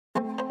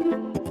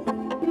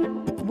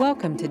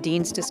Welcome to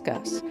Deans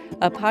Discuss,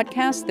 a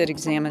podcast that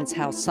examines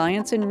how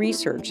science and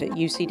research at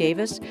UC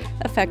Davis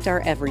affect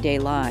our everyday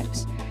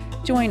lives.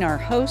 Join our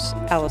hosts,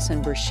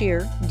 Allison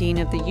Brashear, Dean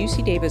of the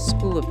UC Davis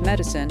School of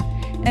Medicine,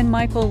 and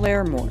Michael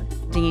Larimore,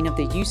 Dean of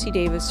the UC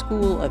Davis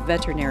School of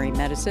Veterinary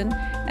Medicine,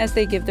 as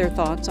they give their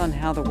thoughts on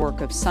how the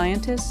work of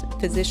scientists,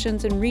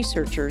 physicians, and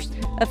researchers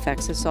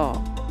affects us all.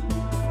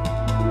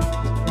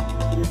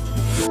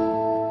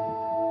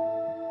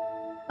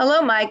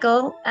 Hello,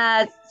 Michael.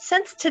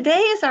 Since today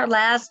is our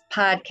last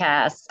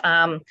podcast,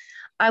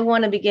 I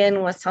want to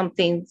begin with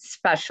something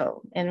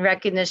special in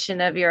recognition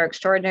of your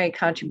extraordinary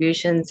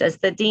contributions as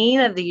the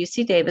Dean of the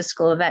UC Davis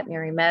School of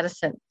Veterinary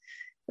Medicine.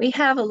 We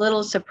have a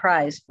little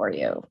surprise for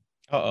you.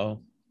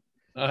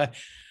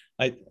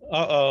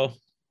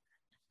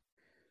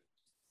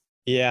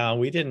 Yeah,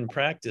 we didn't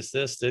practice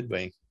this, did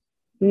we?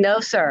 No,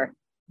 sir.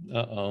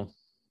 Dean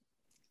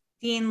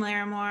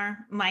Larimore,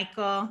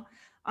 Michael,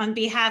 on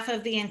behalf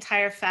of the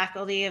entire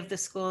faculty of the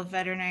School of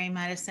Veterinary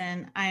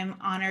Medicine, I am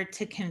honored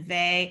to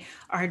convey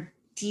our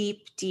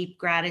deep, deep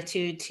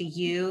gratitude to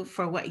you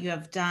for what you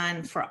have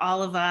done for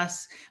all of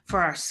us,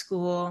 for our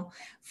school,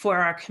 for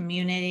our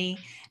community,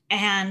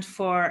 and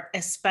for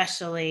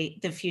especially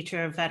the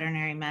future of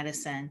veterinary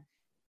medicine.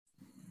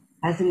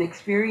 As an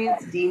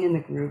experienced dean in the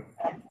group,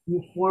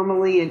 you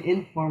formally and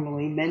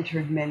informally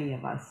mentored many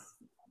of us.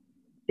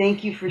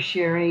 Thank you for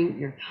sharing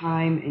your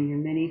time and your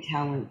many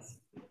talents,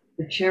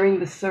 for sharing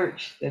the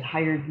search that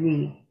hired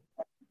me,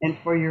 and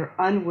for your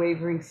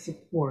unwavering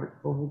support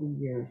over the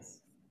years.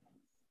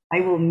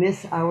 I will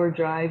miss our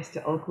drives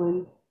to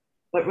Oakland,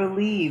 but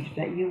relieved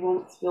that you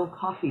won't spill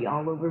coffee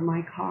all over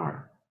my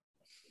car.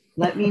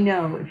 Let me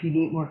know if you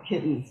need more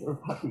kittens or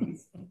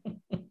puppies.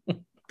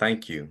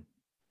 Thank you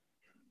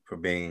for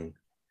being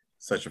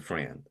such a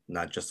friend,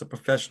 not just a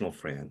professional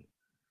friend,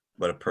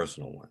 but a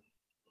personal one.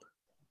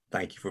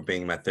 Thank you for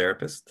being my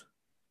therapist.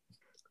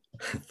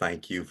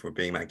 Thank you for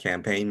being my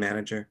campaign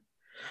manager.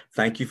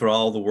 Thank you for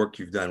all the work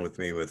you've done with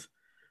me with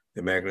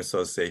the American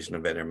Association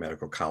of Veterinary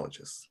Medical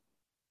Colleges.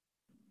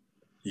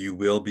 You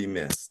will be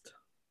missed,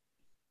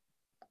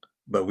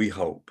 but we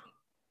hope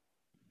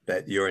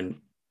that your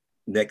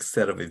next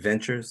set of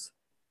adventures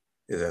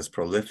is as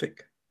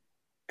prolific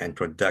and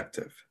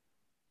productive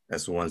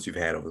as the ones you've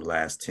had over the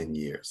last 10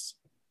 years.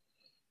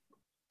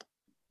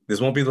 This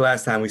won't be the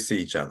last time we see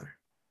each other,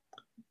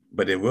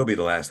 but it will be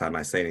the last time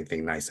I say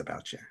anything nice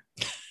about you.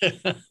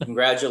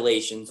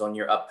 Congratulations on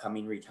your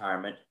upcoming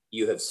retirement.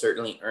 You have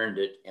certainly earned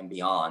it and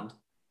beyond.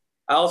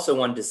 I also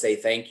wanted to say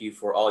thank you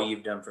for all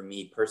you've done for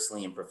me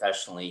personally and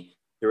professionally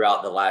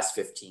throughout the last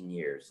 15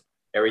 years.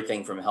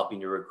 Everything from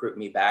helping to recruit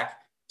me back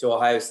to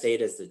Ohio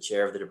State as the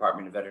chair of the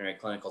Department of Veterinary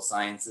Clinical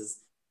Sciences,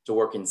 to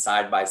working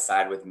side by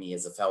side with me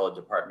as a fellow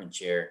department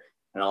chair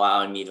and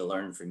allowing me to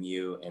learn from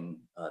you and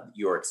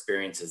your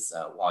experiences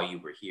while you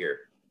were here.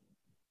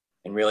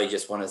 And really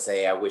just want to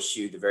say I wish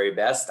you the very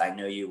best. I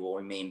know you will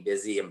remain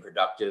busy and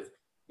productive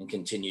and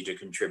continue to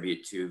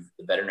contribute to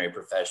the veterinary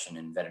profession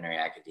and veterinary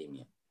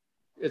academia.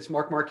 It's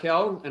Mark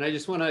Markell, and I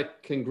just want to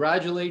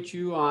congratulate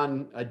you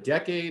on a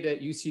decade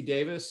at UC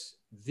Davis,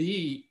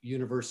 the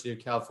University of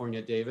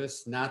California,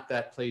 Davis, not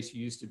that place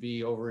you used to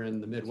be over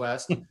in the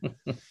Midwest,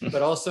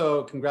 but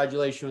also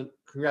congratulate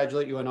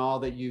you on all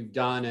that you've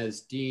done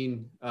as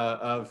Dean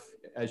of,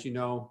 as you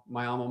know,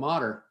 my alma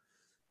mater.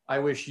 I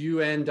wish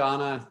you and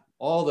Donna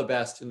all the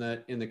best in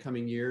the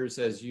coming years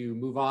as you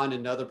move on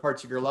into other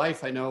parts of your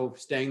life. I know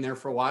staying there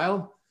for a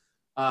while.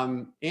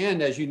 And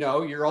as you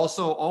know, you're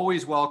also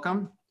always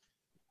welcome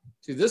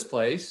to this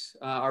place,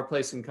 our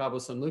place in Cabo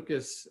San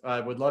Lucas. I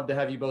would love to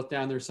have you both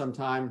down there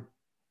sometime.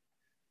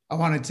 I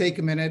want to take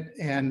a minute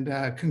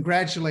and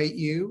congratulate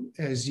you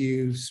as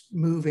you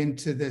move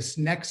into this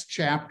next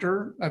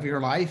chapter of your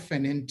life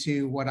and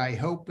into what I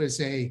hope is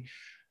a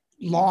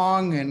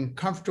long and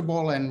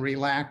comfortable and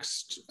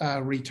relaxed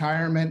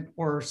retirement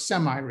or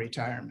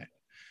semi-retirement.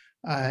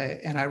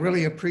 And I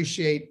really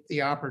appreciate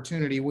the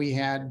opportunity we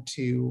had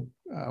to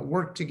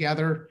work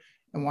together,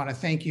 and want to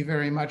thank you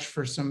very much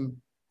for some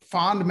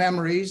fond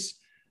memories,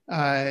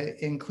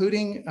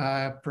 including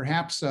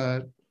perhaps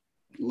a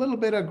little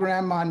bit of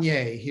Grand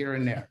Marnier here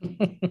and there.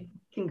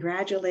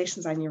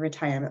 Congratulations on your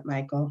retirement,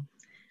 Michael.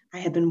 I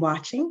have been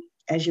watching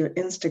as your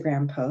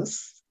Instagram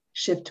posts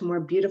shift to more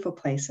beautiful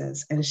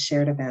places and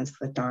shared events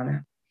with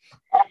Donna.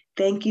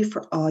 Thank you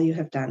for all you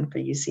have done for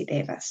UC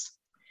Davis.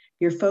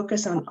 Your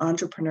focus on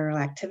entrepreneurial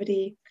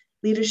activity,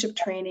 leadership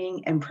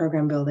training, and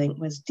program building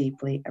was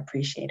deeply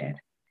appreciated.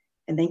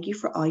 And thank you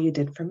for all you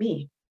did for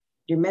me.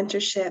 Your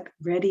mentorship,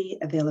 ready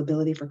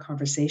availability for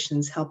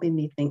conversations, helping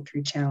me think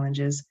through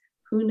challenges.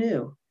 Who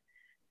knew?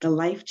 The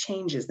life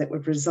changes that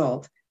would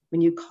result when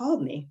you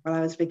called me while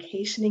I was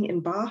vacationing in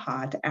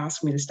Baja to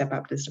ask me to step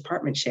up as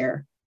department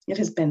chair. It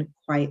has been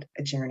quite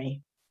a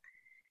journey.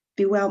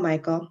 Be well,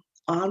 Michael.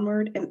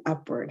 Onward and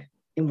upward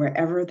in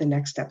wherever the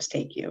next steps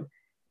take you.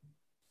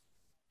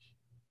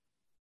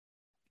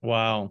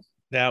 Wow,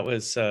 that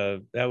was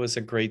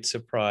a great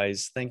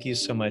surprise. Thank you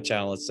so much,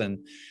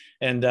 Allison.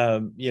 And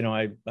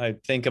I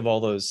think of all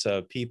those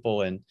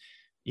people, and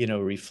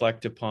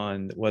reflect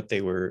upon what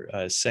they were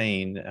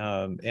saying.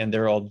 And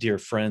they're all dear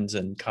friends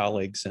and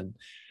colleagues. And,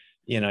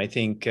 I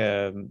think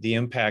the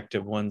impact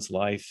of one's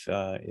life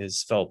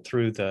is felt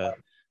through the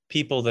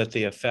people that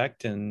they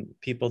affect and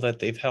people that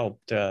they've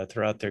helped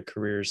throughout their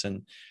careers.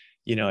 And,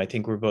 I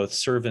think we're both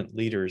servant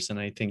leaders. And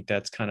I think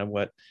that's kind of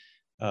what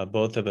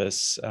both of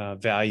us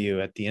value.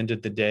 At the end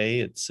of the day,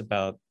 it's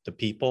about the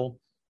people,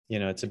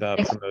 it's about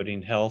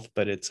promoting health,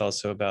 but it's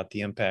also about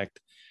the impact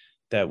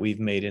that we've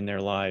made in their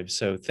lives.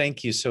 So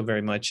thank you so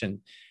very much. And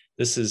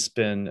this has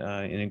been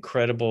an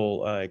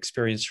incredible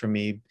experience for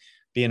me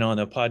being on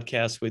a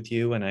podcast with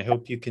you. And I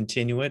hope you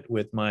continue it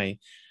with my,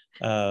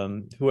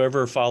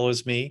 whoever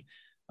follows me,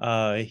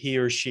 he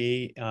or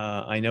she.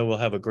 I know we'll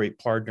have a great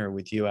partner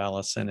with you,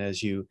 Allison,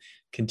 as you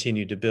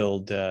continue to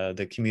build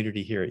the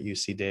community here at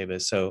UC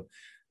Davis. So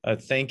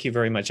thank you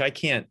very much. I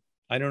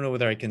don't know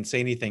whether I can say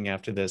anything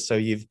after this. So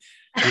you've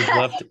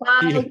left,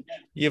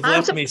 you've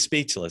left me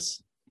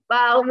speechless.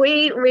 Well,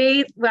 we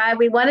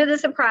wanted to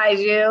surprise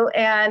you,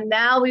 and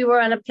now we were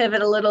on a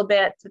pivot a little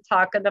bit to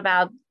talking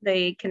about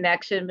the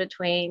connection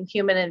between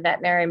human and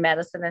veterinary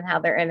medicine and how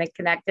they're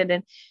interconnected,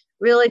 and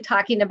really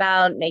talking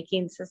about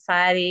making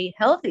society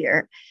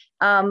healthier.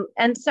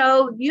 And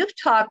so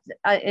you've talked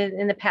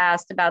in the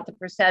past about the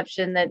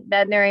perception that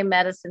veterinary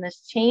medicine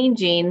is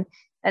changing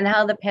and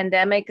how the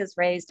pandemic has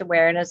raised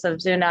awareness of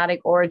zoonotic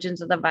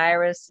origins of the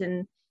virus.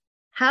 And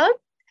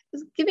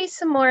give me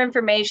some more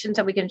information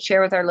so we can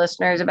share with our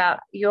listeners about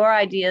your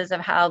ideas of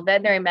how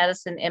veterinary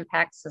medicine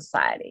impacts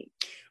society.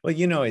 Well,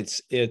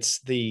 it's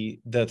the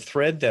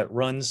thread that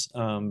runs,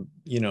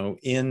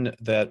 in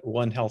that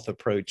One Health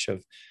approach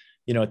of,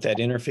 at that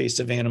interface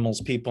of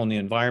animals, people, and the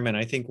environment.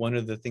 I think one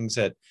of the things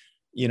that,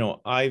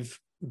 I've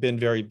been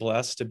very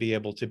blessed to be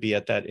able to be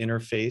at that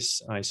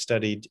interface. I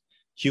studied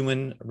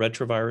human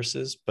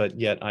retroviruses, but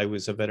yet I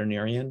was a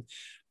veterinarian.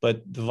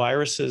 But the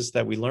viruses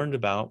that we learned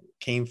about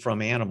came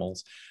from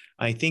animals.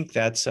 I think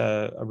that's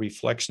a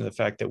reflection of the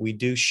fact that we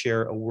do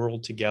share a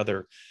world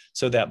together.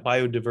 So that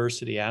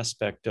biodiversity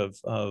aspect of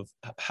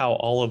how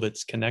all of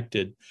it's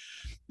connected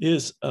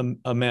is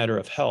a matter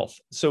of health.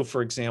 So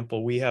for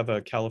example, we have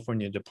a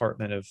California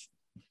Department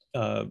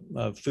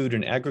of Food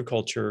and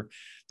Agriculture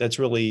that's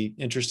really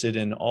interested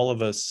in all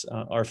of us,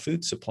 our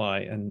food supply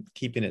and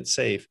keeping it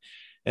safe.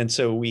 And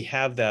so we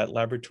have that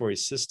laboratory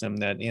system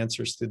that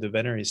answers through the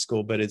veterinary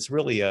school, but it's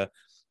really a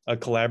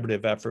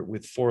collaborative effort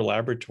with 4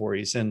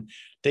 laboratories, and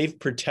they've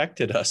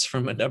protected us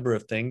from a number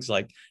of things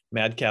like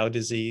mad cow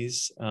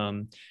disease,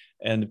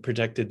 and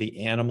protected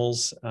the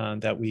animals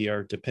that we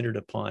are dependent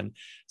upon.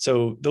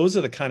 So those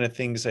are the kind of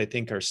things I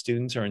think our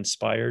students are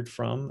inspired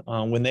from.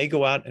 When they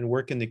go out and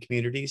work in the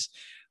communities,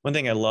 one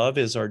thing I love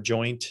is our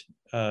joint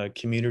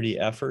community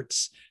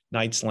efforts.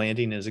 Knights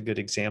Landing is a good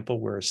example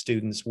where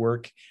students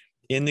work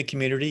in the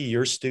community.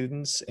 Your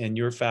students and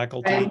your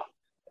faculty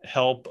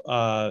help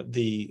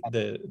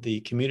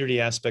the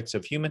community aspects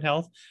of human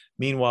health.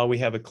 Meanwhile, we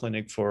have a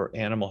clinic for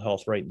animal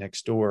health right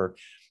next door.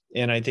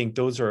 And I think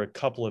those are a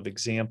couple of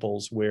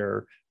examples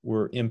where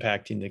we're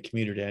impacting the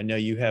community. I know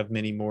you have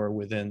many more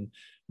within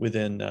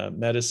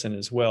medicine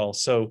as well.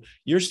 So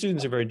your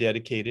students are very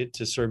dedicated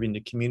to serving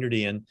the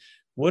community. And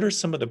what are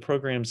some of the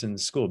programs in the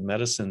School of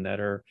Medicine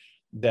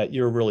that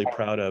you're really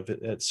proud of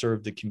that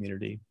serve the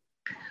community?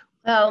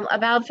 Well,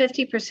 about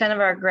 50%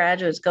 of our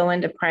graduates go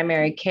into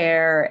primary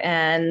care,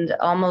 and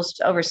almost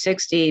over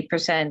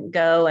 60%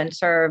 go and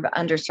serve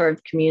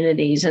underserved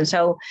communities. And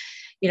so,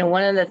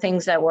 one of the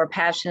things that we're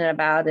passionate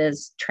about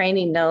is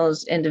training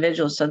those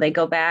individuals so they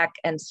go back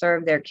and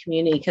serve their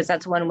community, because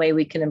that's one way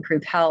we can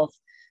improve health.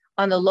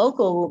 On the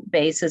local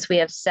basis, we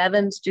have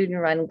 7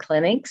 student-run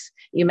clinics.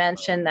 You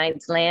mentioned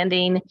Knights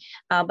Landing,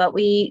 but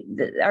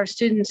our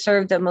students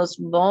serve the most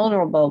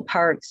vulnerable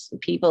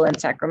people in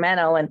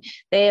Sacramento, and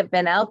they have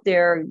been out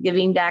there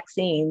giving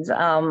vaccines.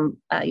 Some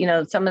of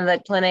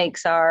the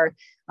clinics are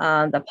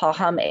the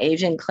Paham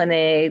Asian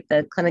Clinic,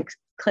 the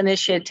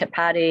Clinician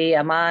Tapati,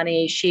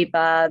 Amani,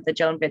 Shipa, the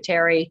Joan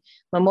Viteri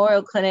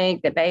Memorial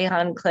Clinic, the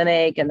Bayhan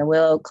Clinic, and the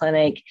Willow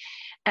Clinic.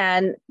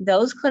 And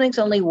those clinics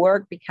only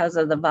work because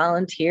of the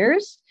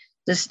volunteers,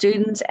 the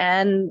students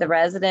and the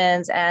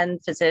residents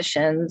and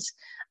physicians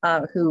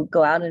who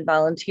go out and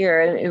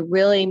volunteer. It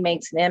really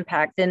makes an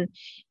impact. And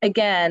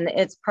again,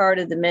 it's part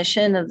of the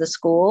mission of the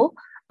school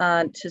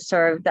to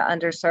serve the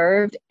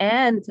underserved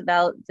and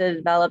to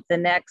develop the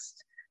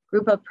next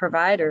group of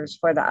providers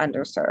for the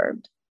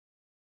underserved.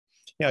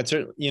 Yeah, it's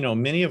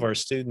many of our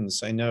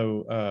students, I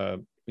know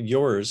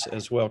yours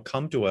as well,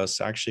 come to us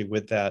actually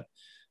with that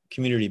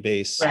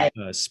community-based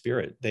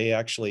spirit. They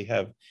actually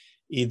have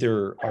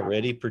either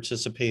already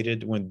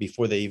participated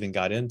before they even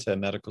got into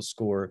medical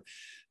school or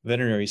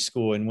veterinary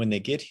school, and when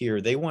they get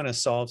here, they want to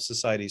solve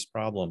society's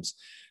problems.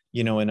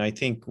 And I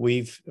think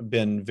we've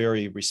been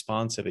very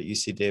responsive at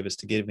UC Davis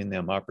to giving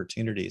them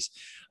opportunities.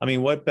 I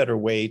mean, what better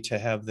way to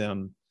have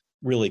them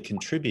really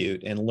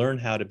contribute and learn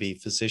how to be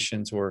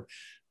physicians or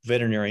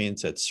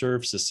veterinarians that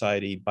serve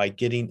society by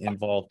getting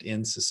involved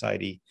in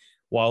society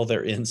while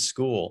they're in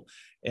school.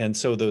 And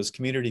so those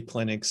community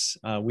clinics,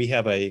 we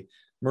have a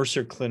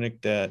Mercer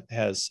Clinic that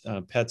has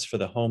pets for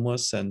the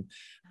homeless, and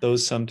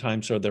those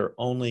sometimes are their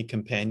only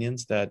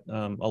companions that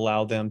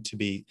allow them to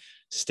be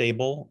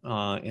stable.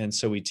 And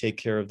so we take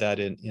care of that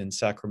in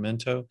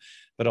Sacramento,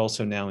 but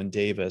also now in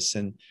Davis.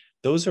 And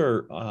those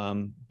are,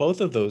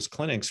 both of those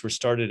clinics were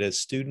started as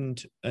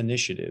student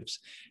initiatives.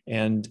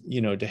 And,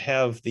 to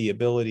have the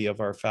ability of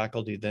our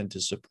faculty then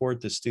to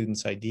support the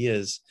students'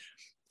 ideas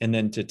and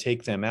then to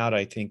take them out,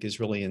 I think is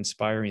really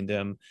inspiring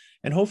them.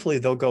 And hopefully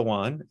they'll go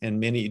on, and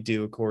many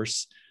do, of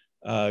course,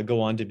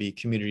 go on to be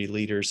community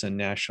leaders and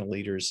national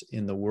leaders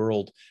in the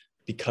world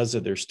because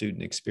of their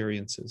student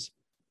experiences.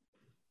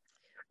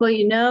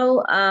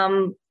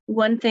 Well,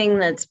 one thing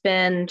that's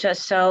been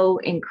just so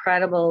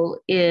incredible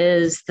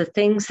is the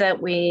things that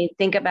we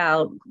think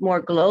about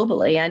more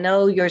globally. I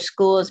know your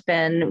school has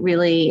been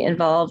really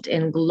involved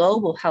in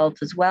global health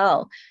as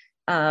well.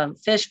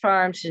 Fish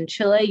farms in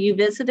Chile, you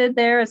visited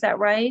there, is that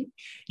right?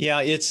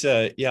 Yeah,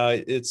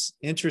 it's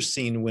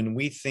interesting when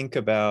we think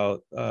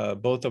about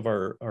both of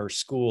our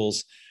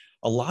schools.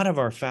 A lot of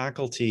our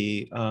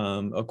faculty,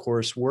 of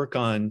course, work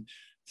on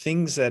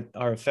things that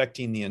are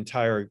affecting the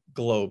entire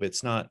globe.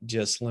 It's not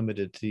just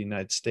limited to the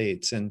United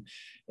States.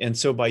 And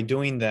so by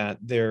doing that,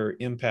 they're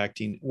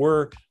impacting,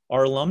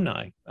 our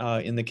alumni.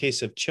 In the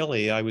case of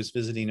Chile, I was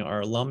visiting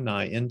our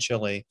alumni in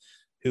Chile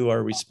who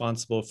are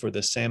responsible for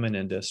the salmon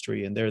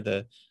industry, and they're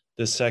the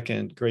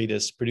second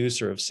greatest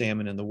producer of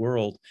salmon in the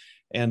world.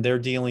 And they're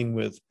dealing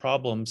with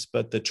problems,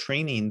 but the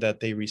training that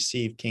they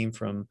received came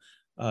from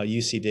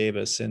UC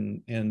Davis,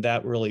 and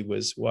that really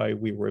was why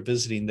we were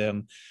visiting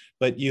them.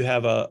 But you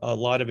have a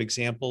lot of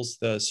examples,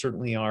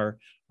 certainly our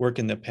work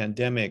in the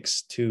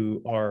pandemics,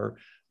 to our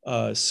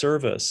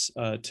service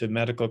to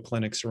medical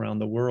clinics around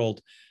the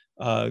world.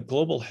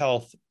 Global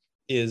health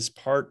is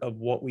part of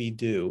what we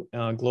do.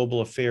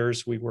 Global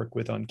affairs we work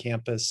with on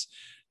campus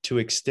to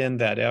extend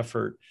that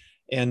effort,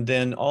 and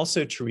then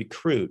also to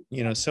recruit.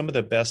 Some of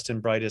the best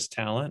and brightest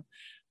talent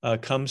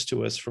comes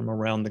to us from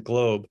around the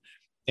globe,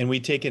 and we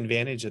take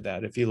advantage of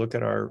that. If you look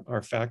at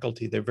our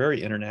faculty, they're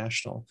very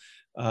international.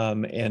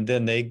 And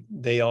then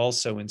they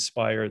also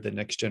inspire the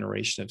next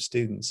generation of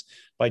students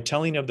by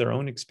telling of their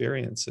own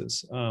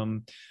experiences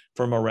from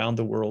around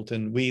the world.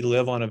 And we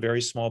live on a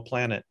very small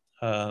planet.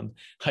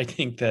 I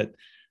think that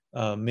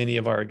many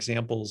of our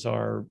examples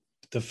are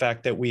the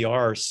fact that we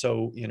are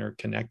so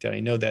interconnected. I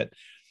know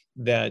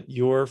that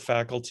your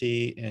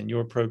faculty and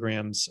your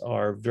programs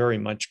are very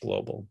much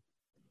global.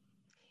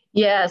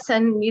 Yes,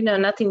 and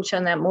nothing's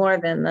shown that more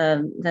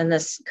than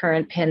this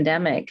current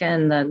pandemic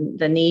and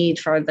the need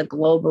for the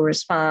global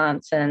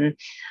response. And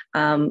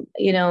I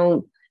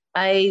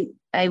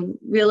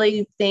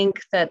really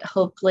think that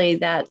hopefully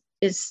that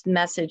is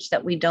message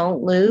that we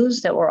don't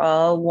lose, that we're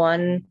all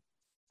one.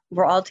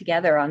 We're all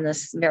together on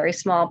this very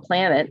small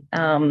planet,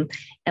 and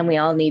we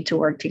all need to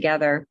work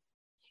together.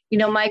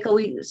 Michael,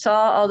 we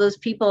saw all those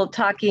people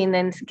talking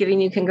and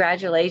giving you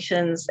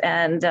congratulations,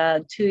 and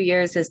 2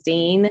 years as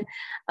dean.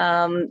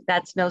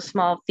 That's no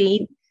small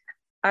feat.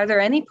 Are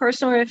there any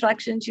personal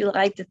reflections you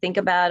like to think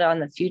about on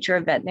the future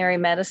of veterinary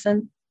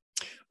medicine?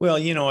 Well,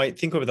 I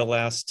think over the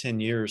last 10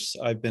 years,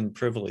 I've been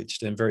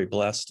privileged and very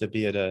blessed to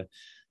be at the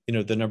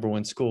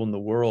 #1 school in the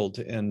world.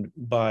 And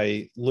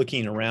by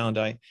looking around,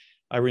 I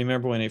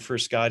remember when I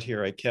first got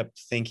here, I kept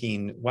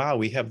thinking, wow,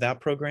 we have that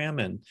program,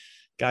 and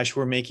gosh,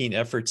 we're making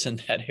efforts in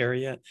that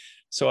area.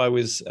 So I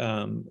was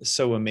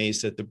so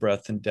amazed at the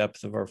breadth and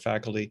depth of our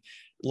faculty.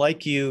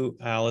 Like you,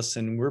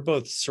 Allison, we're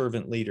both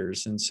servant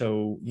leaders. And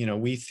so,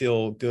 we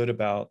feel good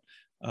about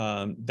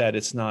that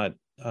it's not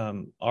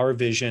our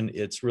vision,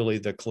 it's really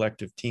the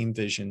collective team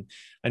vision.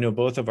 I know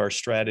both of our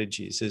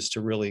strategies is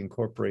to really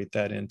incorporate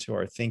that into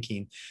our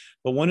thinking.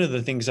 But one of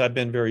the things I've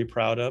been very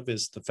proud of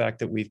is the fact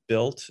that we've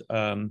built,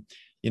 we're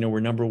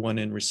 #1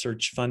 in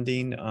research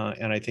funding.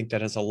 And I think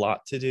that has a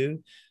lot to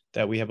do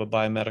that we have a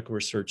biomedical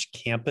research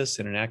campus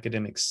and an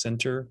academic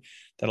center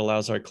that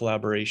allows our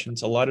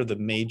collaborations. A lot of the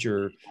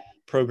major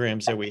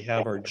programs that we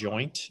have are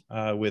joint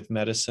with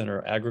medicine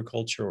or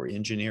agriculture or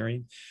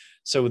engineering.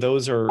 So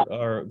those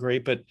are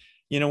great. But,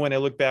 when I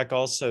look back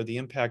also, the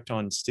impact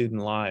on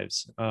student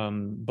lives,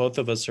 both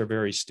of us are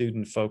very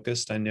student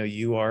focused. I know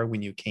you are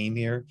when you came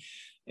here,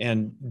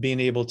 and being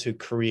able to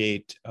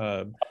create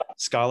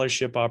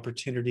scholarship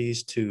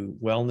opportunities to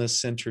wellness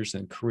centers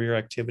and career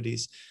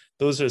activities.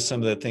 Those are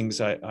some of the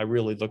things I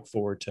really look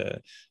forward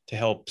to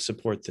help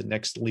support the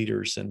next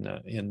leaders in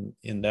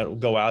that will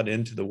go out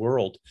into the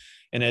world.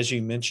 And as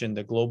you mentioned,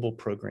 the global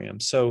program.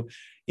 So,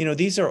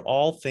 these are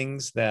all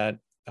things that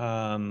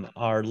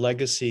our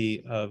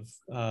legacy of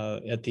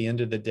at the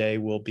end of the day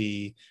will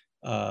be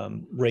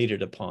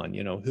rated upon.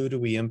 Who do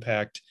we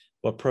impact?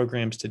 What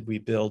programs did we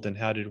build, and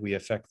how did we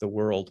affect the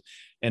world?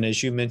 And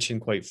as you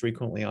mentioned quite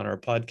frequently on our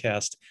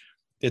podcast,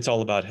 it's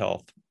all about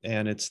health,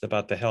 and it's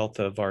about the health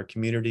of our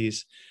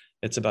communities.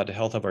 It's about the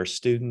health of our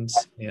students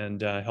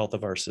and health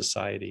of our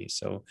society.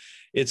 So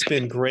it's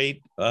been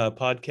great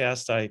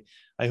podcast.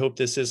 I hope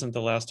this isn't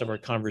the last of our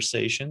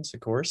conversations,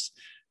 of course,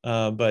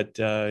 but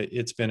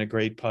it's been a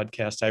great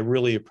podcast. I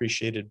really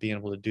appreciated being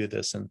able to do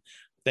this, and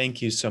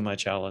Thank you so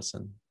much,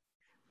 Allison.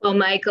 Well,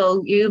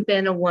 Michael, you've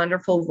been a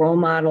wonderful role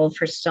model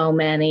for so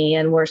many,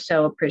 and we're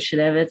so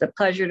appreciative. It's a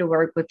pleasure to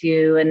work with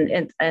you,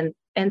 and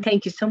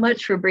thank you so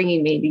much for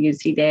bringing me to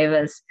UC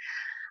Davis.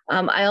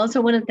 I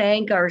also want to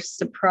thank our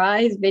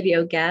surprise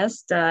video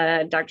guest,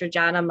 Dr.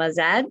 Jana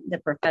Mazet, the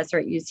professor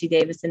at UC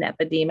Davis in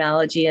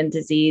epidemiology and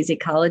disease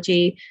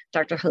ecology,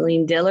 Dr.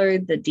 Helene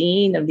Dillard, the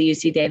dean of the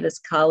UC Davis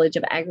College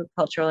of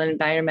Agricultural and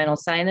Environmental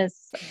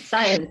Sciences,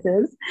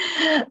 Dr.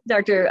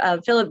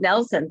 Philip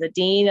Nelson, the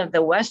dean of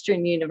the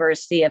Western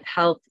University of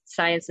Health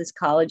Sciences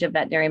College of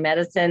Veterinary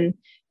Medicine,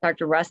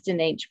 Dr.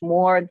 Rustin H.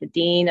 Moore, the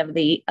dean of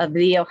the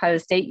Ohio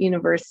State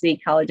University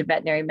College of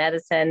Veterinary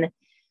Medicine,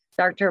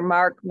 Dr.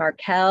 Mark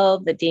Markel,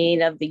 the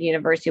dean of the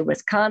University of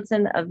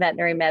Wisconsin of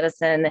Veterinary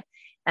Medicine,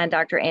 and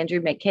Dr. Andrew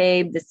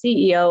McCabe, the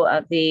CEO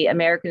of the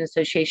American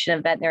Association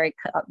of Veterinary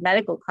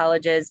Medical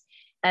Colleges,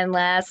 and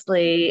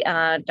lastly,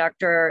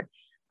 Dr.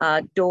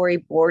 Dori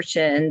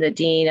Borshin, the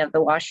dean of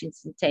the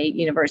Washington State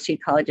University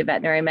College of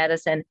Veterinary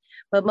Medicine.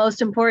 But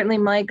most importantly,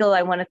 Michael,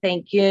 I want to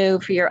thank you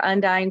for your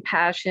undying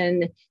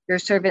passion, your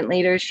servant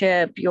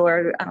leadership,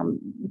 your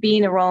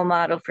being a role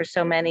model for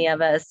so many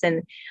of us.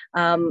 And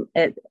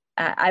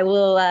I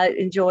will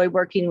enjoy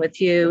working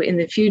with you in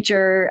the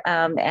future,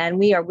 and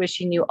we are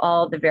wishing you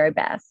all the very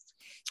best.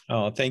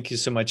 Oh, thank you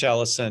so much,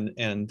 Allison.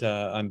 And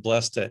I'm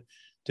blessed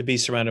to be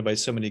surrounded by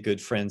so many good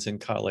friends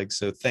and colleagues.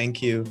 So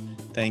thank you,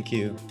 thank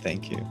you,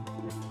 thank you.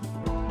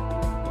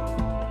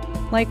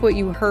 Like what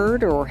you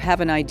heard or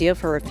have an idea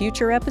for a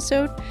future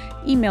episode?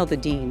 Email the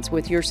deans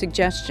with your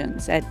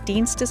suggestions at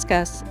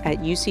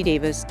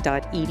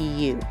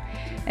deansdiscuss@ucdavis.edu.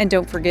 And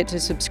don't forget to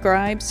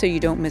subscribe so you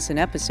don't miss an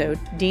episode.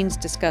 Deans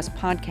Discuss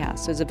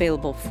Podcast is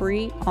available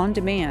free on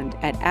demand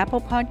at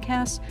Apple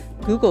Podcasts,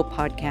 Google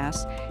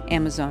Podcasts,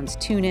 Amazon's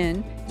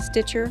TuneIn,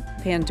 Stitcher,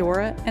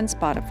 Pandora, and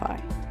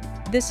Spotify.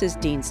 This is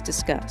Deans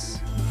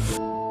Discuss.